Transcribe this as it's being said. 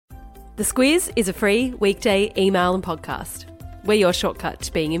The Squiz is a free weekday email and podcast. We're your shortcut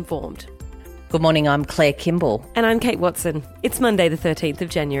to being informed. Good morning, I'm Claire Kimball. And I'm Kate Watson. It's Monday the 13th of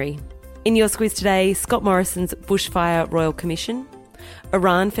January. In your Squiz today, Scott Morrison's bushfire royal commission,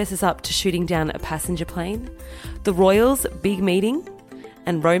 Iran fesses up to shooting down a passenger plane, the royals' big meeting,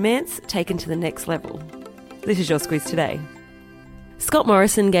 and romance taken to the next level. This is your Squiz today. Scott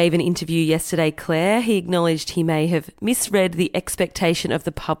Morrison gave an interview yesterday, Claire. He acknowledged he may have misread the expectation of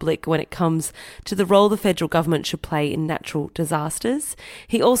the public when it comes to the role the federal government should play in natural disasters.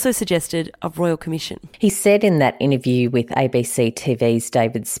 He also suggested a royal commission. He said in that interview with ABC TV's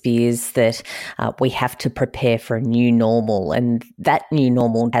David Spears that we have to prepare for a new normal, and that new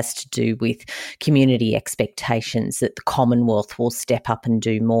normal has to do with community expectations that the Commonwealth will step up and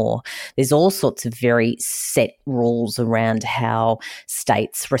do more. There's all sorts of very set rules around how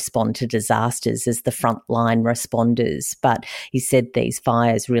states respond to disasters as the frontline responders. But he said these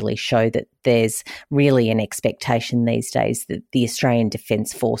fires really show that there's really an expectation these days that the Australian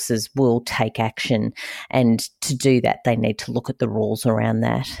Defence Forces will take action. And to do that, they need to look at the rules around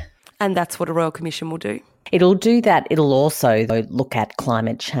that. And that's what a royal commission will do? It'll do that. It'll also look at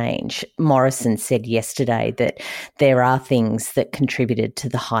climate change. Morrison said yesterday that there are things that contributed to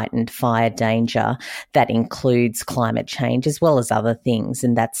the heightened fire danger. That includes climate change as well as other things,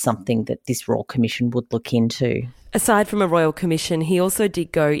 and that's something that this Royal Commission would look into. Aside from a royal commission, he also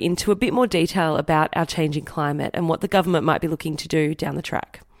did go into a bit more detail about our changing climate and what the government might be looking to do down the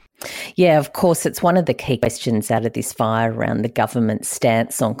track. Yeah, of course, it's one of the key questions out of this fire around the government's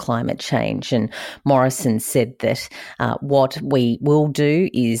stance on climate change. And Morrison said that what we will do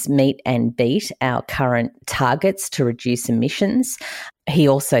is meet and beat our current targets to reduce emissions. He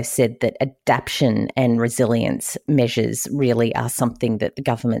also said that adaptation and resilience measures really are something that the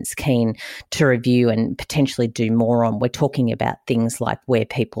government's keen to review and potentially do more on. We're talking about things like where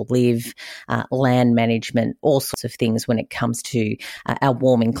people live, land management, all sorts of things when it comes to our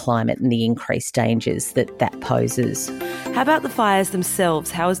warming climate and the increased dangers that poses. How about the fires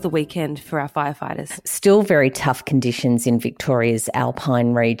themselves? How was the weekend for our firefighters? Still very tough conditions in Victoria's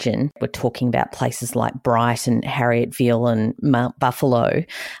Alpine region. We're talking about places like Brighton, Harrietville and Mount Buffalo.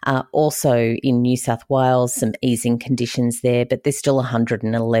 Also in New South Wales, some easing conditions there, but there's still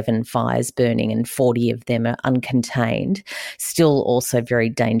 111 fires burning and 40 of them are uncontained. Still also very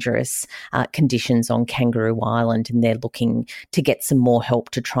dangerous conditions on Kangaroo Island, and they're looking to get some more help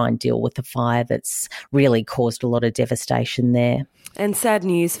to try and deal with the fire that's really caused a lot of devastation there. And sad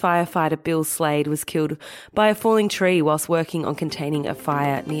news, firefighter Bill Slade was killed by a falling tree whilst working on containing a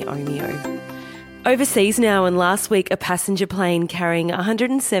fire near Omeo. Overseas now, and last week a passenger plane carrying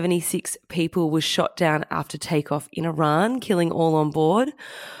 176 people was shot down after takeoff in Iran, killing all on board.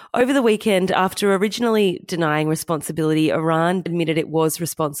 Over the weekend, after originally denying responsibility, Iran admitted it was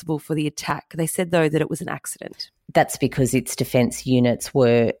responsible for the attack. They said, though, that it was an accident. That's because its defence units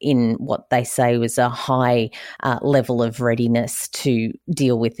were in what they say was a high level of readiness to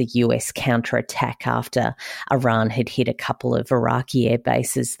deal with the US counterattack after Iran had hit a couple of Iraqi air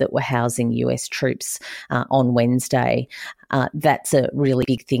bases that were housing US troops on Wednesday. That's a really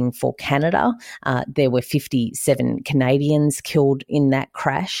big thing for Canada. There were 57 Canadians killed in that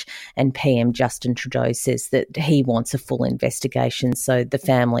crash, and PM Justin Trudeau says that he wants a full investigation so the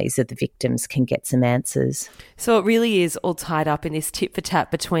families of the victims can get some answers. So it really is all tied up in this tit-for-tat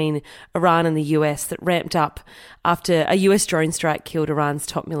between Iran and the US that ramped up after a US drone strike killed Iran's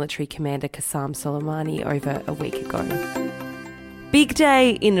top military commander Qasem Soleimani over a week ago. Big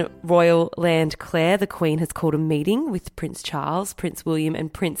day in royal land, Claire. The Queen has called a meeting with Prince Charles, Prince William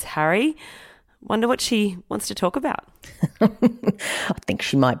and Prince Harry. Wonder what she wants to talk about. I think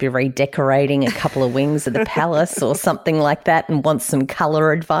she might be redecorating a couple of wings of the palace or something like that and wants some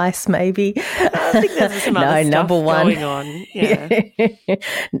colour advice maybe. I think there's some other stuff going on. Yeah.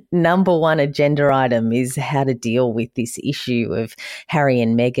 Number one agenda item is how to deal with this issue of Harry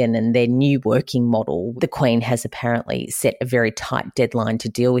and Meghan and their new working model. The Queen has apparently set a very tight deadline to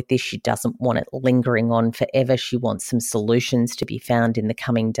deal with this. She doesn't want it lingering on forever. She wants some solutions to be found in the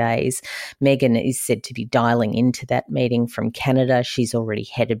coming days. Meghan is said to be dialing into that meeting from Canada. She's already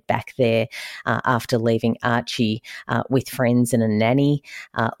headed back there after leaving Archie with friends and a nanny.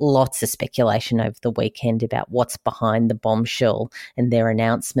 Lots of speculation over the weekend about what's behind the bombshell and their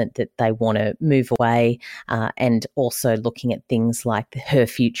announcement that they want to move away, and also looking at things like her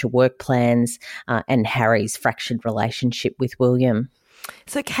future work plans and Harry's fractured relationship with William.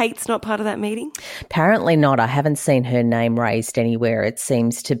 So Kate's not part of that meeting? Apparently not. I haven't seen her name raised anywhere. It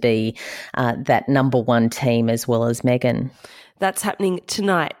seems to be that number one team as well as Meghan. That's happening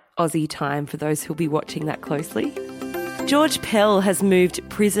tonight, Aussie time, for those who'll be watching that closely. George Pell has moved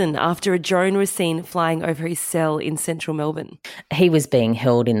prison after a drone was seen flying over his cell in central Melbourne. He was being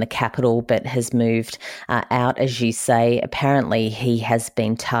held in the capital but has moved out, as you say. Apparently he has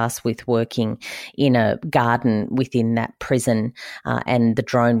been tasked with working in a garden within that prison, and the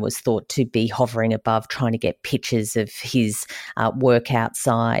drone was thought to be hovering above trying to get pictures of his work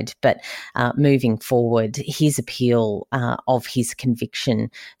outside. But moving forward, his appeal of his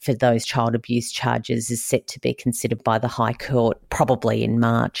conviction for those child abuse charges is set to be considered by the High Court probably in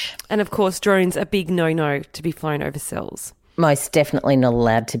March. And of course, drones are big no-no to be flown over cells. Most definitely not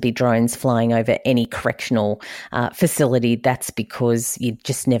allowed to be drones flying over any correctional facility. That's because you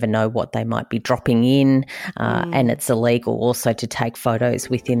just never know what they might be dropping in, and it's illegal also to take photos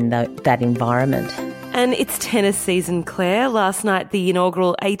within that environment. And it's tennis season, Claire. Last night, the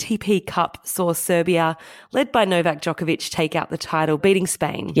inaugural ATP Cup saw Serbia, led by Novak Djokovic, take out the title, beating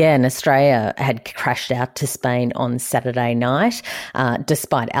Spain. Yeah, and Australia had crashed out to Spain on Saturday night,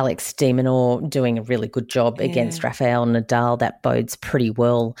 despite Alex de Minaur doing a really good job against Rafael Nadal. That bodes pretty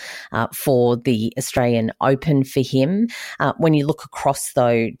well for the Australian Open for him. When you look across,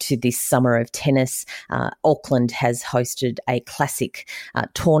 though, to this summer of tennis, Auckland has hosted a classic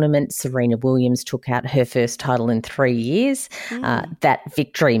tournament. Serena Williams took out her first title in 3 years. That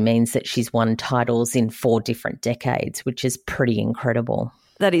victory means that she's won titles in 4 different decades, which is pretty incredible.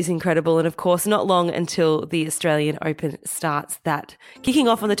 That is incredible. And of course, not long until the Australian Open starts, that kicking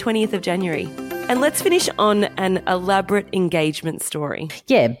off on the 20th of January. And let's finish on an elaborate engagement story.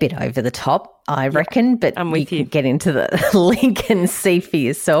 Yeah, a bit over the top, I reckon, but I'm with you. Can get into the link and see for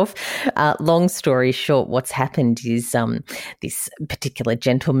yourself. Long story short, what's happened is this particular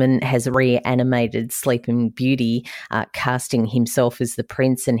gentleman has reanimated Sleeping Beauty, casting himself as the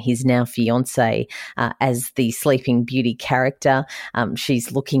prince and his now fiancée as the Sleeping Beauty character.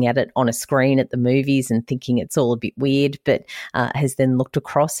 She's looking at it on a screen at the movies and thinking it's all a bit weird, but has then looked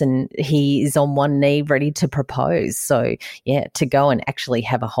across and he is on one knee ready to propose. So, yeah, to go and actually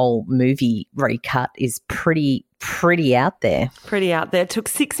have a whole movie recut is pretty out there. Pretty out there. It took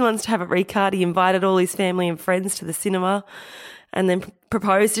 6 months to have it recut. He invited all his family and friends to the cinema and then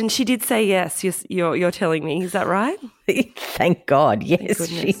proposed, and she did say yes. You're telling me, is that right? Thank God, yes,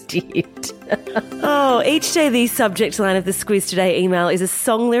 she did. Each day the subject line of the Squiz Today email is a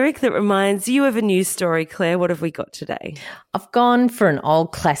song lyric that reminds you of a news story. Claire, what have we got today? I've gone for an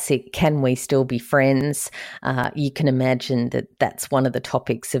old classic, Can We Still Be Friends? You can imagine that that's one of the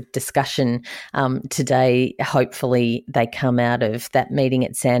topics of discussion today. Hopefully they come out of that meeting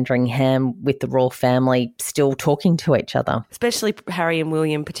at Sandringham with the royal family still talking to each other. Especially Harry and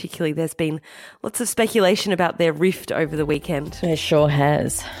William particularly. There's been lots of speculation about their rift over the weekend. It sure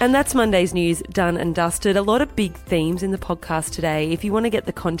has. And that's Monday's news done and dusted. A lot of big themes in the podcast today. If you want to get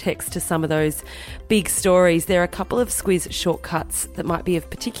the context to some of those big stories, there are a couple of Squiz shortcuts that might be of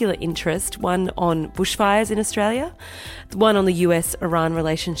particular interest. One on bushfires in Australia, one on the US-Iran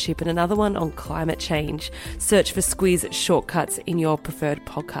relationship, and another one on climate change. Search for Squiz shortcuts in your preferred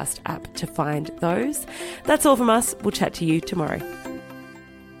podcast app to find those. That's all from us. We'll chat to you tomorrow.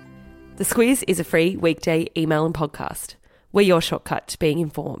 The Squiz is a free weekday email and podcast. We're your shortcut to being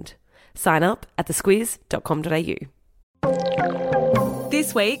informed. Sign up at thesquiz.com.au.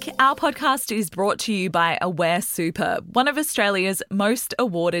 This week, our podcast is brought to you by Aware Super, one of Australia's most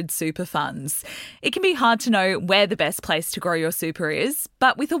awarded super funds. It can be hard to know where the best place to grow your super is,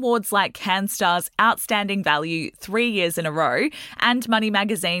 but with awards like CanStar's Outstanding Value 3 years in a row and Money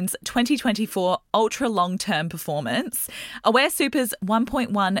Magazine's 2024 Ultra Long-Term Performance, Aware Super's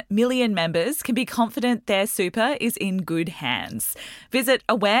 1.1 million members can be confident their super is in good hands. Visit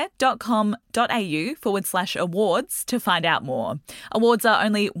aware.com.au/awards to find out more. Awards are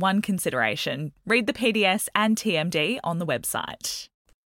only one consideration. Read the PDS and TMD on the website.